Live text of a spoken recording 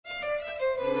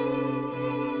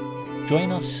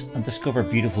Join us and discover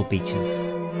beautiful beaches,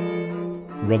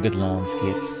 rugged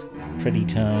landscapes, pretty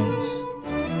towns,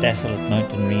 desolate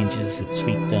mountain ranges that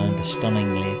sweep down to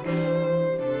stunning lakes,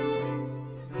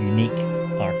 unique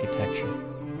architecture,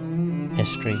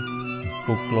 history and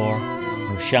folklore,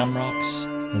 no shamrocks,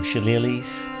 no shillelaghs,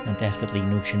 and definitely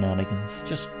no shenanigans,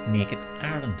 just naked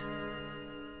Ireland.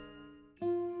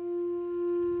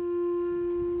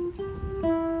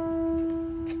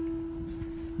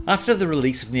 After the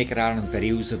release of Naked Ireland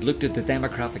videos that looked at the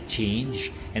demographic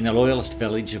change in the loyalist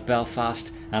village of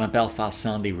Belfast and in Belfast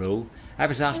Sandy Row, I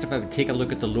was asked if I would take a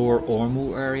look at the Lower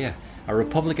Ormeau area, a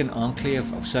Republican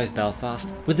enclave of South Belfast,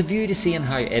 with a view to seeing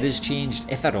how it has changed,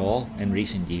 if at all, in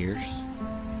recent years.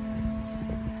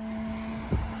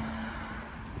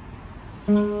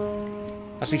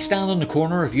 As we stand on the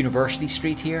corner of University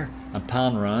Street here and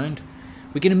pan round,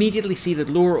 we can immediately see that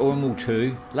Lower Ormeau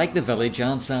too, like the village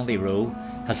and Sandy Row,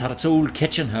 has had its old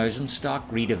kitchen housing stock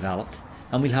redeveloped,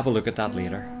 and we'll have a look at that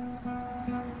later.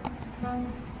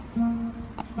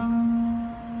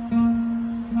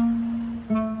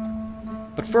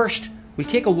 But first, we'll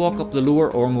take a walk up the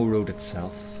Lower Ormeau Road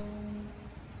itself.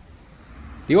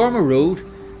 The Ormeau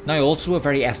Road, now also a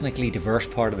very ethnically diverse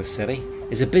part of the city,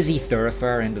 is a busy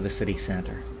thoroughfare into the city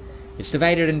centre. It's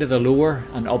divided into the Lower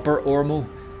and Upper Ormeau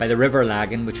by the River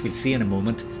Lagan, which we'll see in a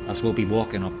moment as we'll be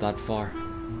walking up that far.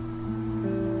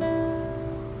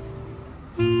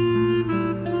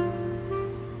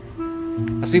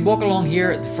 As we walk along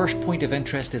here, the first point of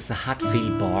interest is the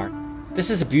Hatfield bar. This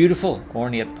is a beautiful,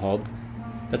 ornate pub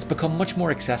that's become much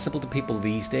more accessible to people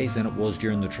these days than it was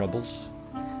during the Troubles.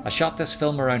 I shot this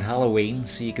film around Halloween,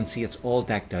 so you can see it's all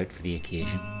decked out for the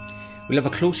occasion. We'll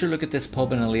have a closer look at this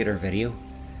pub in a later video.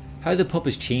 How the pub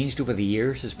has changed over the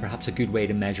years is perhaps a good way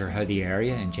to measure how the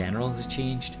area in general has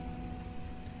changed.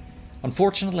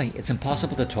 Unfortunately, it's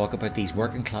impossible to talk about these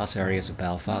working class areas of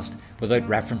Belfast without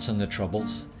referencing the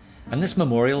Troubles. And this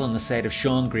memorial on the side of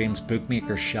Sean Graham's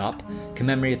bookmaker's shop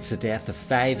commemorates the death of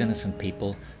 5 innocent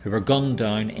people who were gunned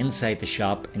down inside the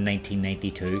shop in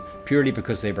 1992 purely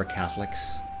because they were Catholics.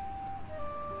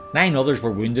 9 others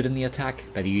were wounded in the attack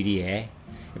by the UDA.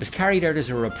 It was carried out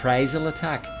as a reprisal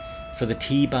attack for the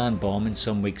T-Ban bombing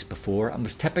some weeks before and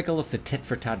was typical of the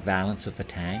tit-for-tat violence of the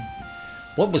time.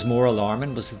 What was more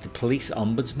alarming was that the police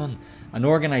ombudsman, an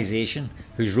organisation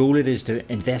whose role it is to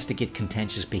investigate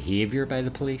contentious behaviour by the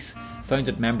police, found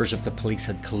that members of the police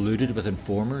had colluded with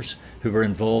informers who were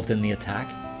involved in the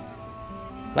attack.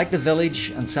 Like the village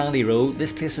and Sandy Row,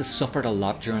 this place has suffered a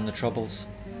lot during the Troubles.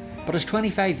 But has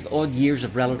 25 odd years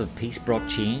of relative peace brought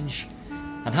change?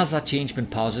 And has that change been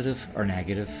positive or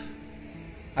negative?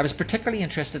 I was particularly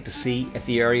interested to see if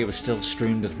the area was still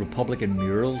strewn with Republican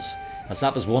murals, as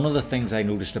that was one of the things I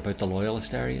noticed about the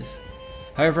loyalist areas.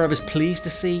 However, I was pleased to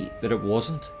see that it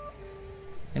wasn't.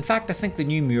 In fact, I think the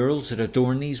new murals that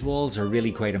adorn these walls are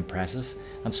really quite impressive,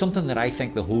 and something that I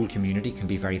think the whole community can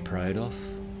be very proud of.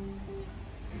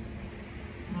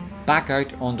 Back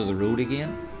out onto the road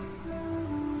again.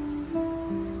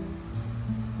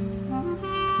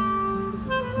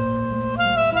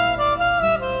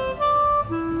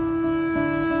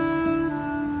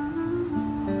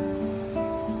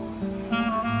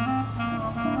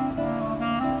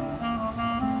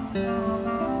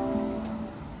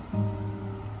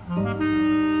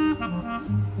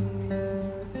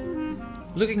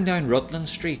 Looking down Rutland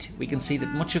Street, we can see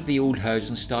that much of the old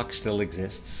housing stock still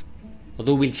exists,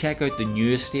 although we'll check out the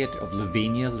new estate of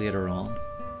Lavinia later on.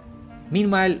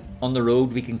 Meanwhile, on the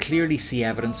road we can clearly see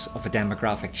evidence of a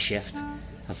demographic shift,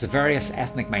 as the various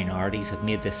ethnic minorities have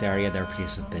made this area their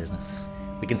place of business.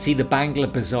 We can see the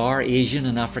Bangla Bazaar Asian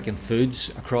and African foods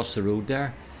across the road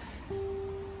there,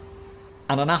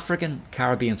 and an African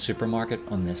Caribbean supermarket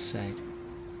on this side,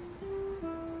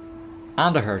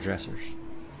 and a hairdresser's.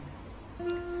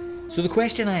 So the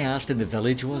question I asked in the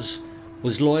village was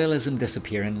loyalism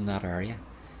disappearing in that area?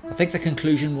 I think the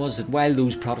conclusion was that while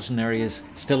those Protestant areas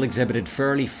still exhibited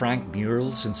fairly frank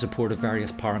murals in support of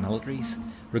various paramilitaries,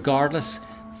 regardless,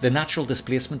 the natural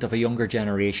displacement of a younger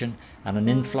generation and an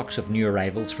influx of new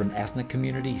arrivals from ethnic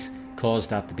communities caused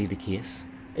that to be the case.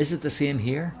 Is it the same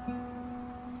here?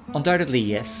 Undoubtedly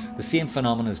yes, the same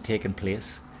phenomenon has taken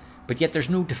place, but yet there's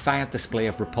no defiant display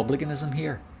of republicanism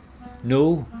here.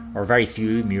 No, or very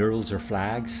few, murals or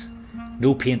flags,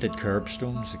 no painted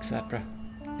curbstones, etc.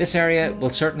 This area will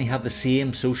certainly have the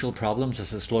same social problems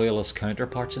as its loyalist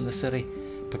counterparts in the city,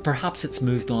 but perhaps it's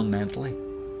moved on mentally.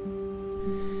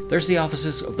 There's the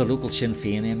offices of the local Sinn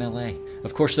Féin MLA.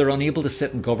 Of course, they're unable to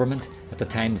sit in government at the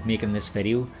time of making this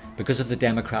video because of the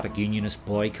Democratic Unionist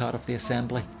boycott of the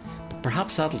Assembly, but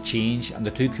perhaps that'll change and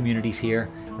the two communities here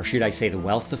or should I say the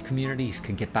wealth of communities,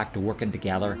 can get back to working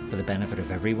together for the benefit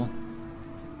of everyone.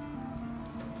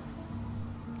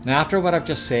 Now, after what I've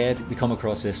just said, we come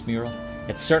across this mural.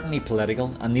 It's certainly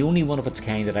political and the only one of its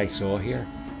kind that I saw here,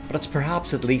 but it's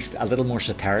perhaps at least a little more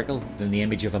satirical than the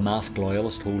image of a masked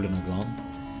loyalist holding a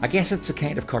gun. I guess it's the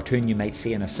kind of cartoon you might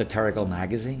see in a satirical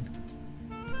magazine.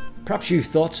 Perhaps you've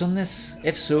thoughts on this?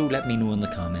 If so, let me know in the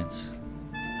comments.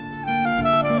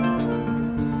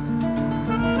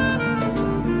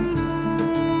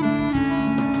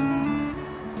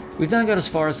 We've now got as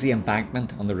far as the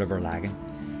embankment on the River Lagan,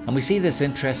 and we see this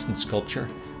interesting sculpture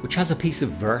which has a piece of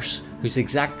verse whose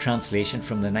exact translation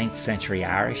from the 9th century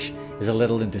Irish is a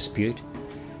little in dispute,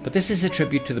 but this is a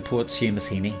tribute to the poet Seamus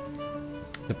Heaney,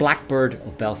 the Blackbird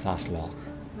of Belfast Loch.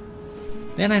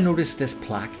 Then I noticed this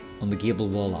plaque on the gable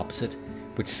wall opposite,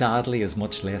 which sadly is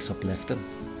much less uplifting.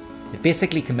 It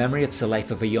basically commemorates the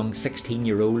life of a young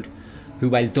 16-year-old who,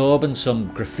 while daubing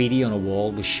some graffiti on a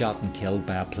wall, was shot and killed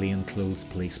by a plain-clothes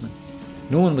policeman.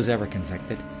 No one was ever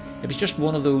convicted. It was just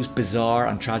one of those bizarre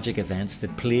and tragic events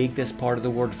that plagued this part of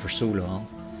the world for so long.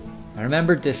 I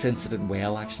remembered this incident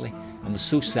well actually, and was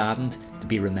so saddened to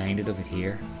be reminded of it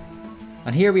here.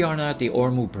 And here we are now at the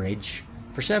Ormeau Bridge.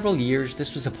 For several years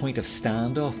this was a point of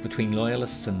standoff between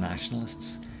loyalists and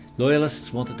nationalists.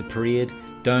 Loyalists wanted to parade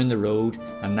down the road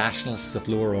and nationalists of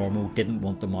Lower Ormeau didn't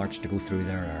want the march to go through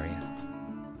their area.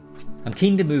 I'm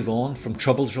keen to move on from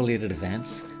troubles related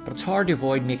events, but it's hard to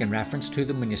avoid making reference to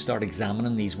them when you start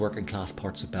examining these working class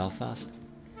parts of Belfast.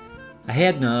 I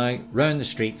head now round the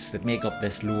streets that make up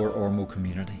this Lower Ormeau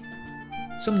community.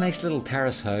 Some nice little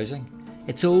terrace housing.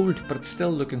 It's old, but it's still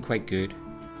looking quite good.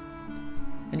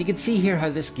 And you can see here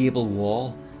how this gable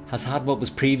wall has had what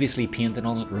was previously painted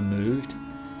on it removed,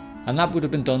 and that would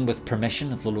have been done with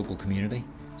permission of the local community.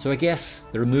 So I guess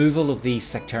the removal of these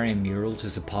sectarian murals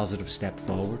is a positive step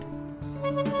forward.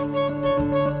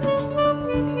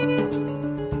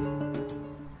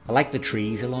 I like the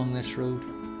trees along this road.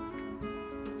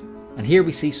 And here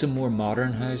we see some more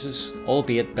modern houses,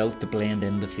 albeit built to blend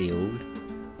in with the old.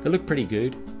 They look pretty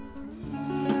good.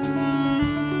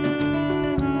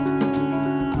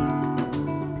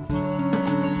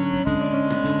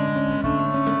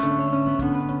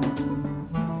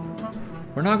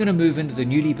 We're now going to move into the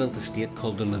newly built estate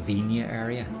called the Lavinia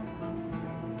area.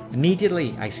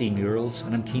 Immediately I see murals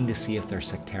and I'm keen to see if they're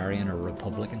sectarian or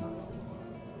Republican.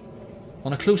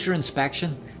 On a closer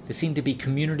inspection, they seem to be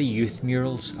community youth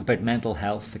murals about mental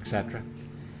health, etc.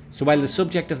 So while the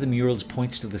subject of the murals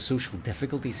points to the social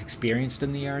difficulties experienced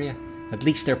in the area, at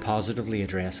least they're positively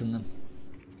addressing them.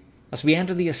 As we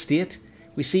enter the estate,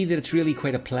 we see that it's really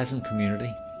quite a pleasant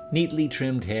community, neatly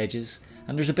trimmed hedges,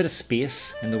 and there's a bit of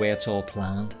space in the way it's all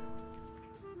planned.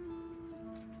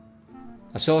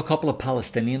 I saw a couple of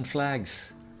Palestinian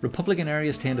flags. Republican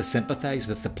areas tend to sympathise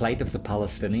with the plight of the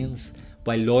Palestinians,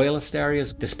 while loyalist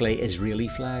areas display Israeli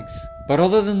flags. But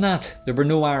other than that, there were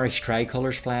no Irish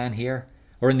tricolours flying here,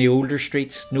 or in the older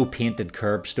streets, no painted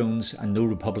curbstones and no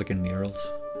Republican murals.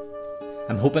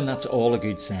 I'm hoping that's all a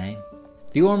good sign.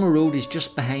 The Ormeau Road is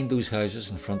just behind those houses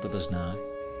in front of us now.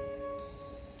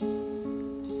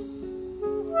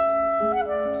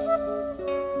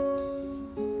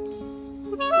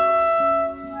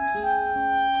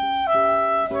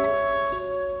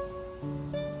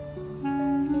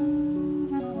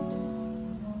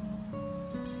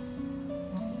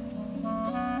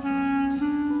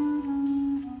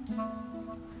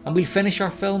 And we'll finish our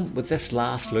film with this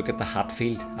last look at the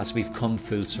Hatfield as we've come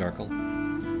full circle.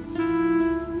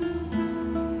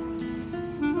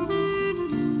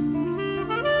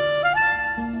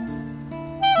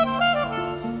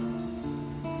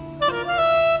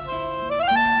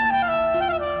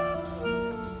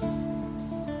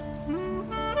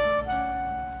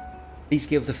 Please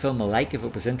give the film a like if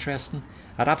it was interesting.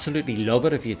 I'd absolutely love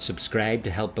it if you'd subscribe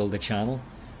to help build the channel.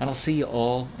 And I'll see you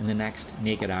all in the next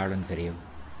Naked Ireland video.